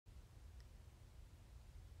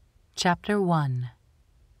Chapter 1.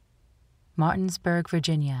 Martinsburg,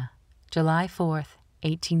 Virginia, July 4th,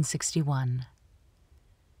 1861.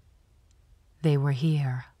 They were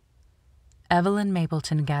here. Evelyn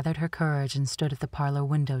Mapleton gathered her courage and stood at the parlor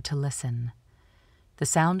window to listen. The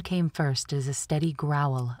sound came first as a steady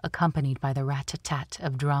growl accompanied by the rat-tat-tat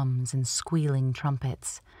of drums and squealing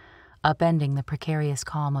trumpets, upending the precarious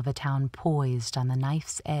calm of a town poised on the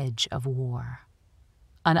knife's edge of war.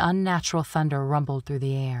 An unnatural thunder rumbled through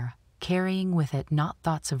the air, carrying with it not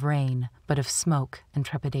thoughts of rain, but of smoke and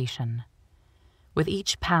trepidation. With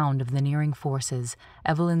each pound of the nearing forces,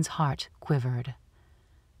 Evelyn's heart quivered.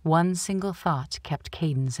 One single thought kept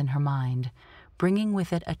cadence in her mind, bringing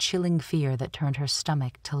with it a chilling fear that turned her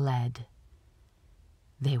stomach to lead.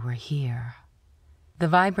 They were here. The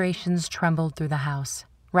vibrations trembled through the house,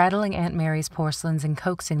 rattling Aunt Mary's porcelains and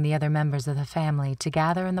coaxing the other members of the family to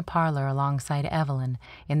gather in the parlor alongside Evelyn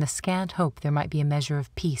in the scant hope there might be a measure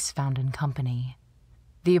of peace found in company.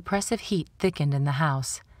 The oppressive heat thickened in the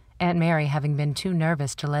house, Aunt Mary having been too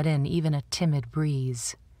nervous to let in even a timid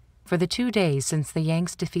breeze. For the 2 days since the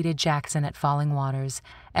Yanks defeated Jackson at Falling Waters,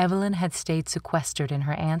 Evelyn had stayed sequestered in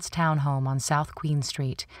her aunt's townhome on South Queen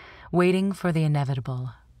Street, waiting for the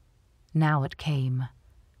inevitable. Now it came,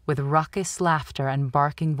 with raucous laughter and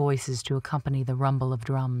barking voices to accompany the rumble of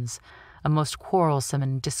drums, a most quarrelsome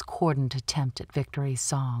and discordant attempt at victory's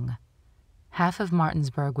song. Half of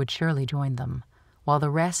Martinsburg would surely join them, while the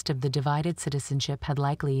rest of the divided citizenship had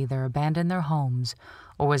likely either abandoned their homes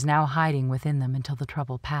or was now hiding within them until the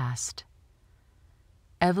trouble passed.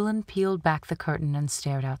 Evelyn peeled back the curtain and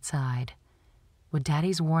stared outside. Would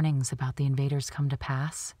Daddy's warnings about the invaders come to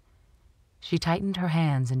pass? She tightened her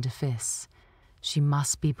hands into fists. She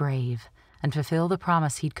must be brave and fulfill the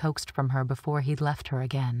promise he'd coaxed from her before he'd left her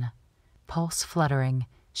again. Pulse fluttering,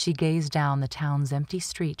 she gazed down the town's empty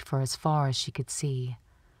street for as far as she could see.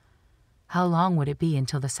 How long would it be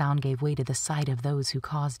until the sound gave way to the sight of those who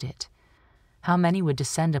caused it? How many would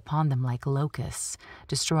descend upon them like locusts,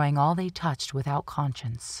 destroying all they touched without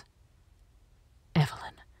conscience?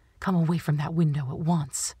 "Evelyn, come away from that window at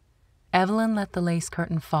once." Evelyn let the lace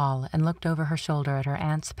curtain fall and looked over her shoulder at her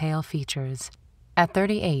aunt's pale features. At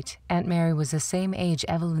 38, Aunt Mary was the same age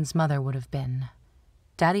Evelyn's mother would have been.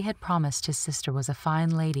 Daddy had promised his sister was a fine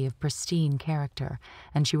lady of pristine character,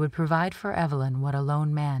 and she would provide for Evelyn what a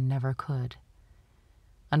lone man never could.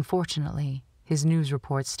 Unfortunately, his news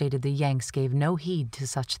reports stated the Yanks gave no heed to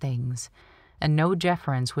such things, and no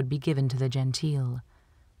deference would be given to the genteel.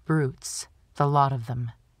 Brutes, the lot of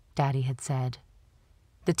them, Daddy had said.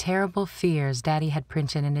 The terrible fears Daddy had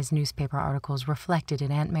printed in his newspaper articles reflected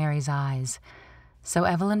in Aunt Mary's eyes, so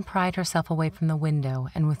Evelyn pried herself away from the window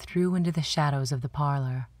and withdrew into the shadows of the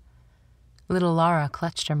parlor. Little Laura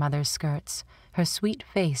clutched her mother's skirts, her sweet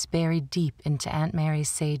face buried deep into Aunt Mary's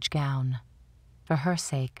sage gown. For her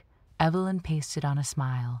sake, Evelyn pasted on a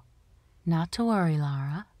smile. "Not to worry,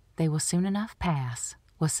 Laura. They will soon enough pass.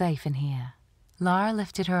 We're safe in here." Laura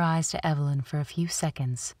lifted her eyes to Evelyn for a few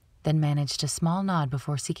seconds, then managed a small nod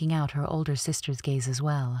before seeking out her older sister's gaze as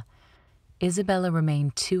well. Isabella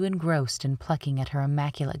remained too engrossed in plucking at her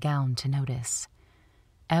immaculate gown to notice.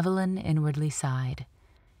 Evelyn inwardly sighed.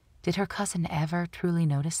 Did her cousin ever truly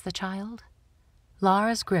notice the child?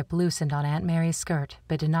 Laura's grip loosened on Aunt Mary's skirt,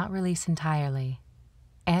 but did not release entirely.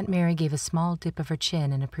 Aunt Mary gave a small dip of her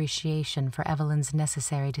chin in appreciation for Evelyn's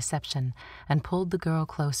necessary deception and pulled the girl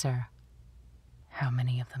closer. "How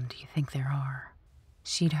many of them do you think there are?"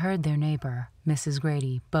 She'd heard their neighbor, Mrs.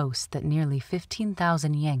 Grady, boast that nearly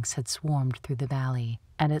 15,000 Yanks had swarmed through the valley,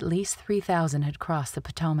 and at least 3,000 had crossed the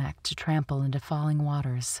Potomac to trample into Falling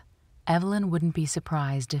Waters. Evelyn wouldn't be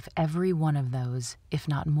surprised if every one of those, if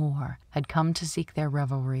not more, had come to seek their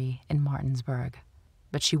revelry in Martinsburg,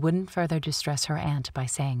 but she wouldn't further distress her aunt by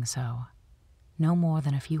saying so. No more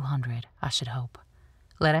than a few hundred, I should hope.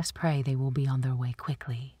 Let us pray they will be on their way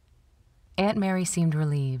quickly. Aunt Mary seemed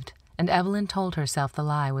relieved, and Evelyn told herself the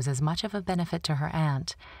lie was as much of a benefit to her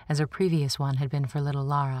aunt as her previous one had been for little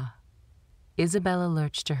Laura. Isabella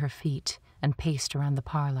lurched to her feet and paced around the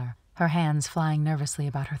parlor, her hands flying nervously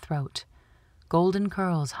about her throat. Golden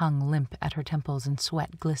curls hung limp at her temples and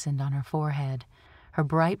sweat glistened on her forehead. Her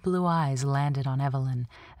bright blue eyes landed on Evelyn,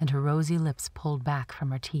 and her rosy lips pulled back from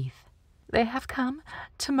her teeth. "They have come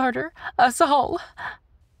to murder us all."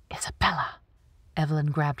 "Isabella!" Evelyn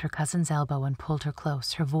grabbed her cousin's elbow and pulled her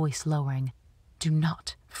close, her voice lowering. "Do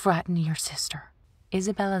not frighten your sister."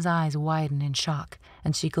 Isabella's eyes widened in shock,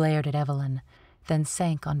 and she glared at Evelyn, then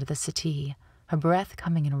sank onto the settee, her breath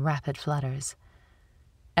coming in rapid flutters.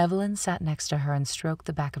 Evelyn sat next to her and stroked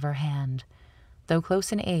the back of her hand. Though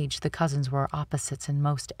close in age, the cousins were opposites in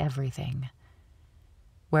most everything.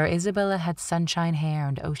 Where Isabella had sunshine hair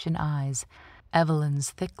and ocean eyes,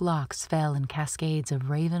 Evelyn's thick locks fell in cascades of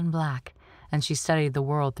raven black, and she studied the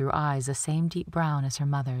world through eyes the same deep brown as her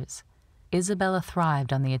mother's. Isabella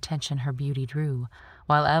thrived on the attention her beauty drew,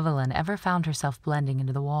 while Evelyn ever found herself blending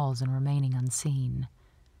into the walls and remaining unseen.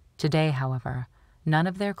 Today, however, none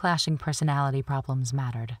of their clashing personality problems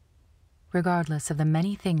mattered. Regardless of the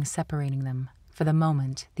many things separating them, for the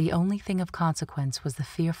moment, the only thing of consequence was the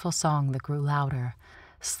fearful song that grew louder,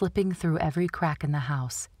 slipping through every crack in the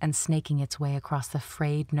house and snaking its way across the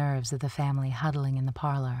frayed nerves of the family huddling in the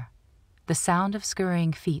parlor. The sound of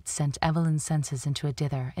scurrying feet sent Evelyn's senses into a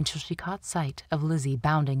dither until she caught sight of Lizzie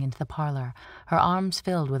bounding into the parlor, her arms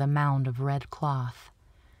filled with a mound of red cloth.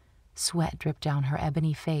 Sweat dripped down her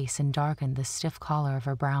ebony face and darkened the stiff collar of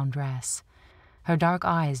her brown dress. Her dark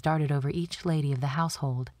eyes darted over each lady of the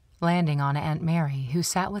household, landing on Aunt Mary, who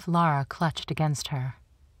sat with Laura clutched against her.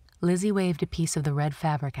 Lizzie waved a piece of the red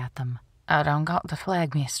fabric at them. "I done got the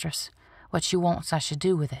flag, mistress. What you wants I should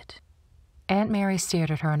do with it?" Aunt Mary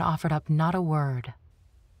stared at her and offered up not a word.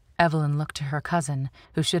 Evelyn looked to her cousin,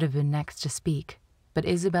 who should have been next to speak, but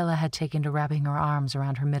Isabella had taken to wrapping her arms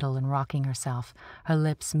around her middle and rocking herself, her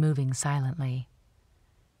lips moving silently.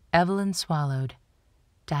 Evelyn swallowed.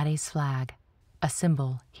 Daddy's flag, a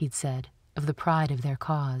symbol, he'd said, of the pride of their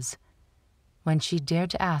cause. When she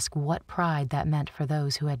dared to ask what pride that meant for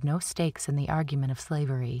those who had no stakes in the argument of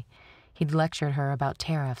slavery, he'd lectured her about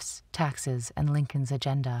tariffs, taxes, and Lincoln's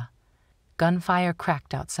agenda. Gunfire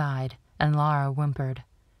cracked outside, and Laura whimpered.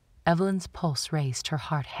 Evelyn's pulse raced, her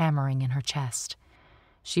heart hammering in her chest.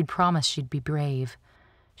 She'd promised she'd be brave.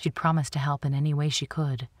 She'd promised to help in any way she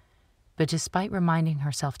could. But despite reminding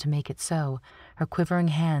herself to make it so, her quivering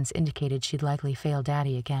hands indicated she'd likely fail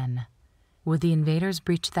Daddy again. Would the invaders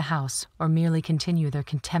breach the house or merely continue their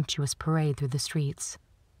contemptuous parade through the streets?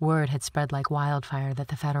 Word had spread like wildfire that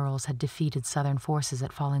the Federals had defeated Southern forces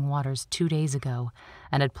at Falling Waters 2 days ago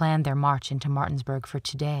and had planned their march into Martinsburg for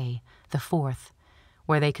today, the 4th,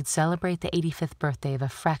 where they could celebrate the 85th birthday of a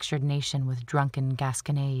fractured nation with drunken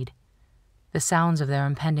gasconade. The sounds of their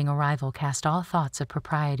impending arrival cast all thoughts of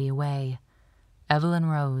propriety away. Evelyn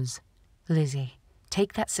rose. "Lizzie,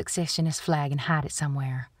 take that secessionist flag and hide it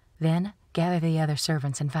somewhere. Then gather the other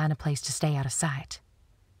servants and find a place to stay out of sight."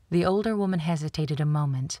 The older woman hesitated a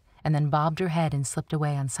moment and then bobbed her head and slipped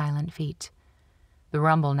away on silent feet. The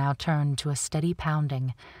rumble now turned to a steady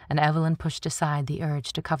pounding, and Evelyn pushed aside the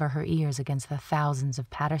urge to cover her ears against the thousands of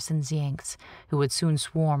Patterson's Yanks who would soon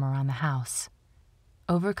swarm around the house.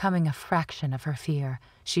 Overcoming a fraction of her fear,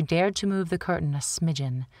 she dared to move the curtain a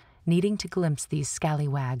smidgen, needing to glimpse these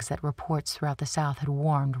scallywags that reports throughout the South had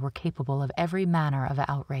warned were capable of every manner of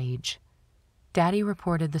outrage. Daddy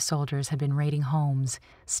reported the soldiers had been raiding homes,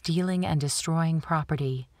 stealing and destroying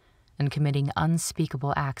property, and committing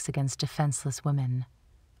unspeakable acts against defenseless women.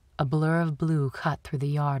 A blur of blue cut through the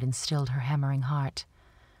yard and stilled her hammering heart.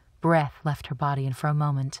 Breath left her body, and for a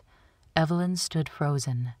moment, Evelyn stood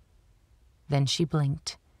frozen. Then she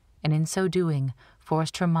blinked, and in so doing,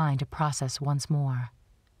 forced her mind to process once more.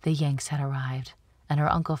 The Yanks had arrived, and her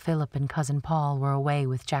Uncle Philip and Cousin Paul were away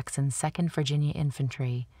with Jackson's 2nd Virginia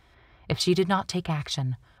Infantry. If she did not take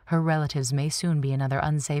action, her relatives may soon be another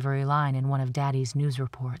unsavory line in one of Daddy's news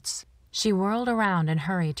reports. She whirled around and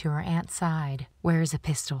hurried to her aunt's side. "Where's a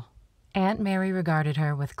pistol?" Aunt Mary regarded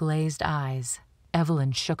her with glazed eyes.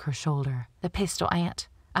 Evelyn shook her shoulder. "The pistol, Aunt.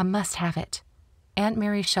 I must have it." Aunt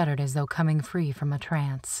Mary shuddered as though coming free from a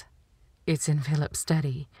trance. "It's in Philip's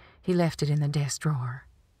study. He left it in the desk drawer."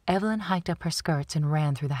 Evelyn hiked up her skirts and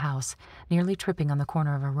ran through the house, nearly tripping on the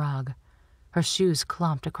corner of a rug. Her shoes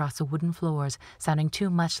clomped across the wooden floors, sounding too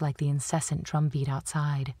much like the incessant drumbeat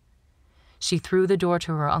outside. She threw the door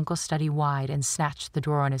to her uncle's study wide and snatched the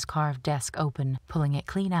drawer on his carved desk open, pulling it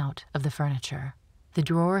clean out of the furniture. The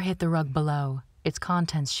drawer hit the rug below, its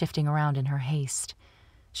contents shifting around in her haste.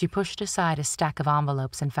 She pushed aside a stack of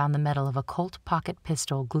envelopes and found the metal of a Colt pocket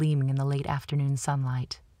pistol gleaming in the late afternoon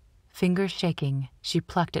sunlight. Fingers shaking, she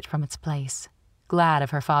plucked it from its place. Glad of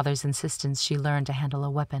her father's insistence, she learned to handle a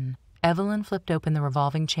weapon. Evelyn flipped open the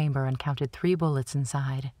revolving chamber and counted 3 bullets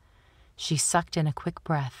inside. She sucked in a quick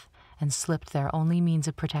breath and slipped their only means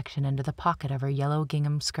of protection into the pocket of her yellow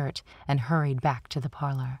gingham skirt and hurried back to the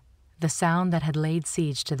parlor. The sound that had laid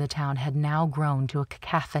siege to the town had now grown to a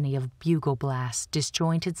cacophony of bugle blasts,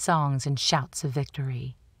 disjointed songs, and shouts of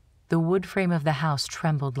victory. The wood frame of the house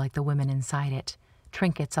trembled like the women inside it,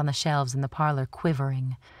 trinkets on the shelves in the parlor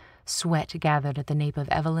quivering. Sweat gathered at the nape of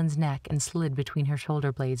Evelyn's neck and slid between her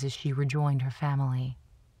shoulder blades as she rejoined her family.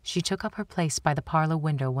 She took up her place by the parlor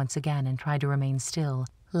window once again and tried to remain still,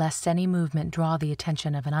 lest any movement draw the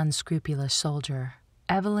attention of an unscrupulous soldier.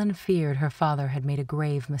 Evelyn feared her father had made a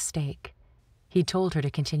grave mistake. He'd told her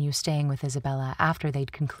to continue staying with Isabella after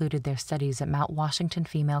they'd concluded their studies at Mount Washington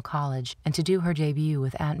Female College and to do her debut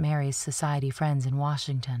with Aunt Mary's society friends in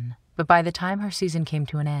Washington. But by the time her season came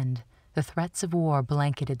to an end, the threats of war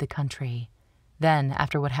blanketed the country. Then,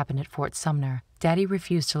 after what happened at Fort Sumner, Daddy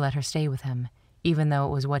refused to let her stay with him, even though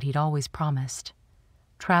it was what he'd always promised.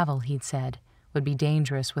 Travel, he'd said, would be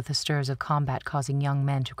dangerous with the stirs of combat causing young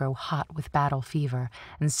men to grow hot with battle fever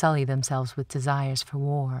and sully themselves with desires for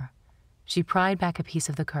war. She pried back a piece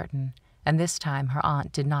of the curtain, and this time her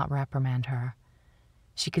aunt did not reprimand her.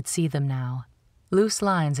 She could see them now. Loose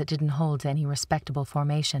lines that didn't hold to any respectable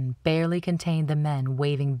formation barely contained the men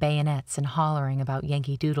waving bayonets and hollering about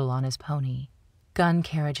Yankee Doodle on his pony. Gun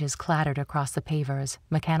carriages clattered across the pavers,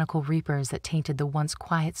 mechanical reapers that tainted the once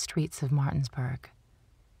quiet streets of Martinsburg.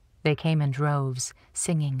 They came in droves,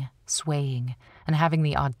 singing, swaying, and having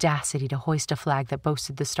the audacity to hoist a flag that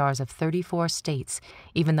boasted the stars of 34 states,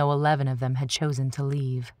 even though 11 of them had chosen to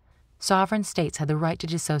leave. Sovereign states had the right to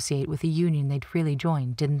dissociate with the union they'd freely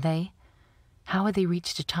joined, didn't they? How had they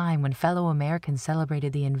reached a time when fellow Americans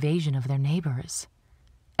celebrated the invasion of their neighbors?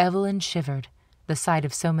 Evelyn shivered, the sight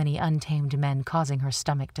of so many untamed men causing her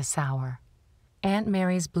stomach to sour. Aunt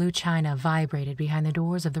Mary's blue china vibrated behind the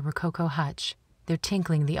doors of the Rococo hutch, their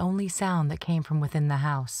tinkling the only sound that came from within the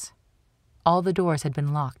house. All the doors had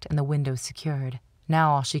been locked and the windows secured.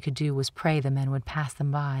 Now all she could do was pray the men would pass them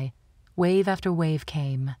by. Wave after wave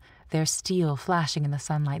came, their steel flashing in the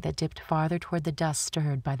sunlight that dipped farther toward the dust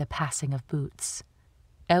stirred by the passing of boots.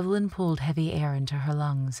 Evelyn pulled heavy air into her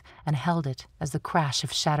lungs and held it as the crash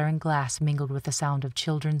of shattering glass mingled with the sound of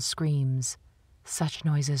children's screams. Such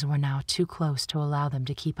noises were now too close to allow them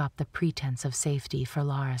to keep up the pretense of safety for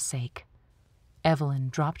Laura's sake. Evelyn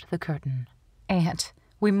dropped the curtain. "Aunt,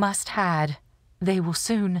 we must hide. They will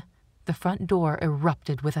soon." The front door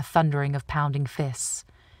erupted with a thundering of pounding fists.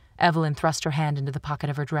 Evelyn thrust her hand into the pocket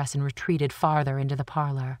of her dress and retreated farther into the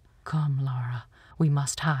parlor. "Come, Laura, we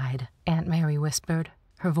must hide," Aunt Mary whispered,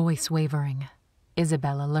 her voice wavering.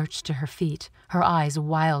 Isabella lurched to her feet, her eyes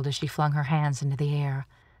wild as she flung her hands into the air.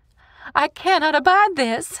 "I cannot abide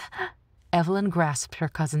this." Evelyn grasped her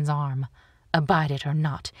cousin's arm. "Abide it or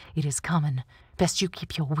not, it is coming. Best you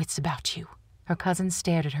keep your wits about you." Her cousin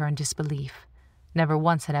stared at her in disbelief. Never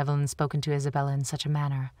once had Evelyn spoken to Isabella in such a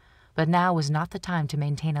manner, but now was not the time to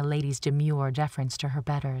maintain a lady's demure deference to her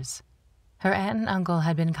betters. Her aunt and uncle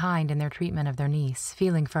had been kind in their treatment of their niece,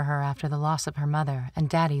 feeling for her after the loss of her mother and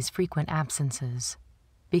Daddy's frequent absences.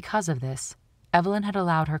 Because of this, Evelyn had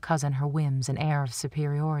allowed her cousin her whims and air of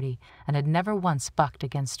superiority and had never once bucked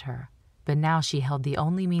against her. But now she held the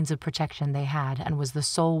only means of protection they had and was the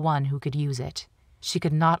sole one who could use it. She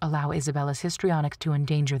could not allow Isabella's histrionics to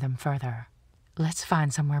endanger them further. "Let's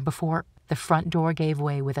find somewhere before—" The front door gave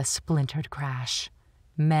way with a splintered crash.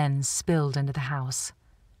 Men spilled into the house.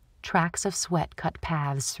 Tracks of sweat cut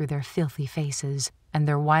paths through their filthy faces, and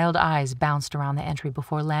their wild eyes bounced around the entry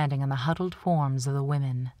before landing on the huddled forms of the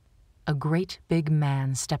women. A great big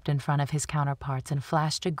man stepped in front of his counterparts and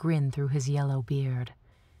flashed a grin through his yellow beard.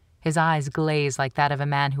 His eyes glazed like that of a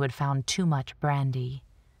man who had found too much brandy.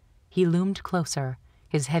 He loomed closer,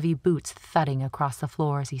 his heavy boots thudding across the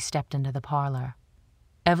floor as he stepped into the parlor.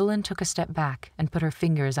 Evelyn took a step back and put her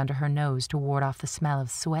fingers under her nose to ward off the smell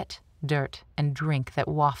of sweat, dirt, and drink that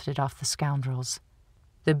wafted off the scoundrels.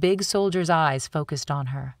 The big soldier's eyes focused on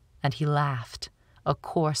her, and he laughed, a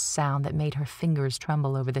coarse sound that made her fingers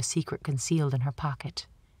tremble over the secret concealed in her pocket.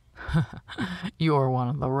 "You're one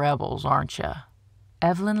of the rebels, aren't you?"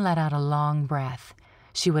 Evelyn let out a long breath.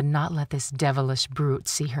 She would not let this devilish brute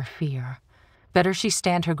see her fear. Better she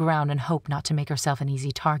stand her ground and hope not to make herself an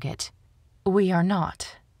easy target. "We are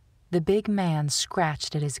not." The big man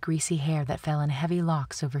scratched at his greasy hair that fell in heavy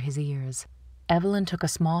locks over his ears. Evelyn took a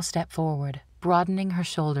small step forward, broadening her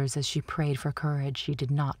shoulders as she prayed for courage she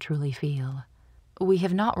did not truly feel. "We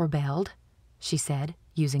have not rebelled," she said,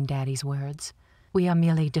 using Daddy's words. "We are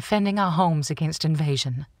merely defending our homes against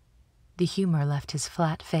invasion." The humor left his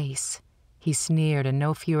flat face. He sneered, and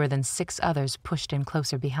no fewer than 6 others pushed in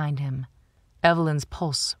closer behind him. Evelyn's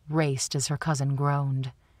pulse raced as her cousin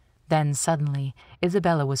groaned. Then, suddenly,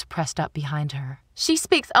 Isabella was pressed up behind her. "She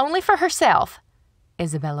speaks only for herself,"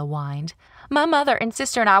 Isabella whined. "My mother and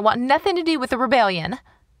sister and I want nothing to do with the rebellion."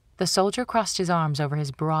 The soldier crossed his arms over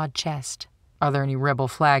his broad chest. "Are there any rebel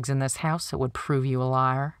flags in this house that would prove you a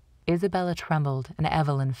liar?" Isabella trembled, and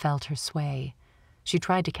Evelyn felt her sway. She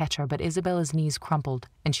tried to catch her, but Isabella's knees crumpled,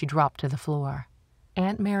 and she dropped to the floor.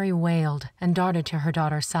 Aunt Mary wailed and darted to her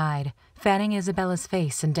daughter's side, fanning Isabella's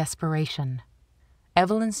face in desperation.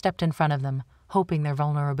 Evelyn stepped in front of them, hoping their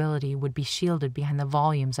vulnerability would be shielded behind the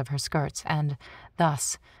volumes of her skirts and,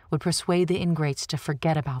 thus, would persuade the ingrates to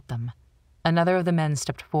forget about them. Another of the men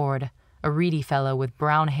stepped forward, a reedy fellow with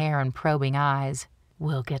brown hair and probing eyes.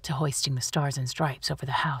 "We'll get to hoisting the stars and stripes over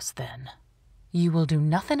the house, then." "You will do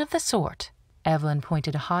nothing of the sort." Evelyn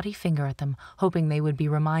pointed a haughty finger at them, hoping they would be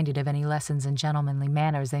reminded of any lessons in gentlemanly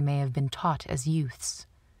manners they may have been taught as youths.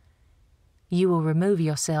 "You will remove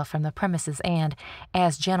yourself from the premises and,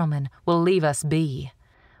 as gentlemen, will leave us be.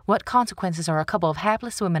 What consequences are a couple of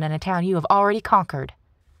hapless women in a town you have already conquered?"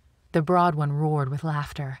 The broad one roared with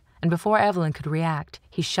laughter, and before Evelyn could react,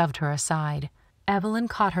 he shoved her aside. Evelyn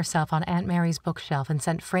caught herself on Aunt Mary's bookshelf and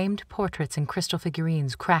sent framed portraits and crystal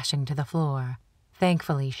figurines crashing to the floor.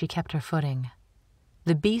 Thankfully, she kept her footing.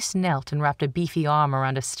 The beast knelt and wrapped a beefy arm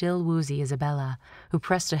around a still woozy Isabella, who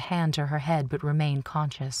pressed a hand to her head but remained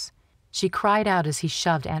conscious. She cried out as he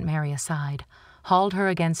shoved Aunt Mary aside, hauled her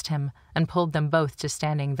against him, and pulled them both to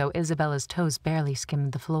standing, though Isabella's toes barely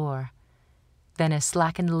skimmed the floor. Then his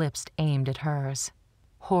slackened lips aimed at hers.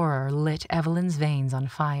 Horror lit Evelyn's veins on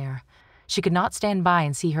fire. She could not stand by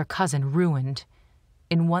and see her cousin ruined.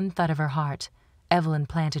 In one thud of her heart, Evelyn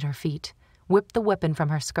planted her feet, whipped the weapon from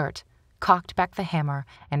her skirt, cocked back the hammer,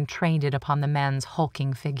 and trained it upon the man's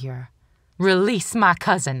hulking figure. "Release my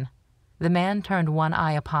cousin!" The man turned one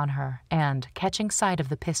eye upon her and, catching sight of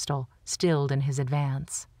the pistol, stilled in his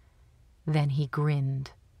advance. Then he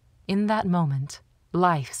grinned. In that moment,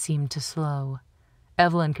 life seemed to slow.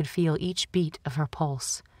 Evelyn could feel each beat of her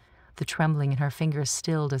pulse. The trembling in her fingers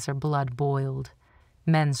stilled as her blood boiled.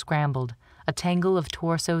 Men scrambled, a tangle of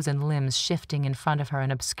torsos and limbs shifting in front of her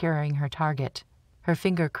and obscuring her target. Her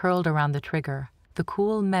finger curled around the trigger, the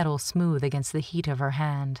cool metal smooth against the heat of her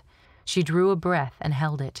hand. She drew a breath and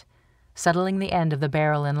held it, settling the end of the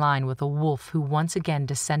barrel in line with the wolf who once again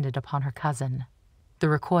descended upon her cousin. The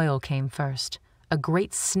recoil came first, a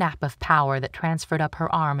great snap of power that transferred up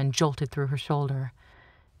her arm and jolted through her shoulder.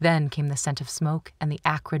 Then came the scent of smoke and the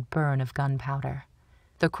acrid burn of gunpowder.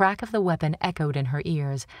 The crack of the weapon echoed in her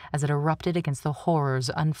ears as it erupted against the horrors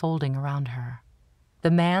unfolding around her. The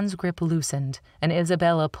man's grip loosened, and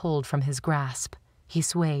Isabella pulled from his grasp. He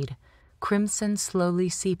swayed, crimson slowly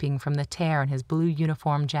seeping from the tear in his blue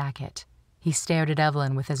uniform jacket. He stared at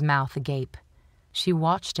Evelyn with his mouth agape. She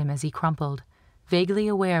watched him as he crumpled, vaguely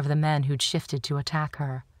aware of the men who'd shifted to attack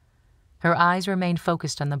her. Her eyes remained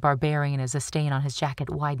focused on the barbarian as the stain on his jacket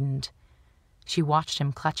widened. She watched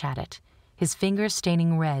him clutch at it, his fingers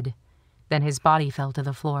staining red. Then his body fell to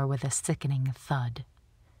the floor with a sickening thud.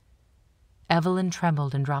 Evelyn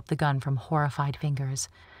trembled and dropped the gun from horrified fingers,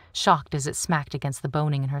 shocked as it smacked against the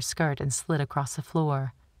boning in her skirt and slid across the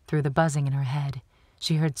floor. Through the buzzing in her head,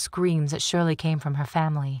 she heard screams that surely came from her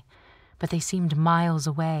family, but they seemed miles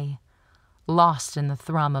away, lost in the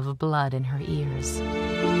thrum of blood in her ears.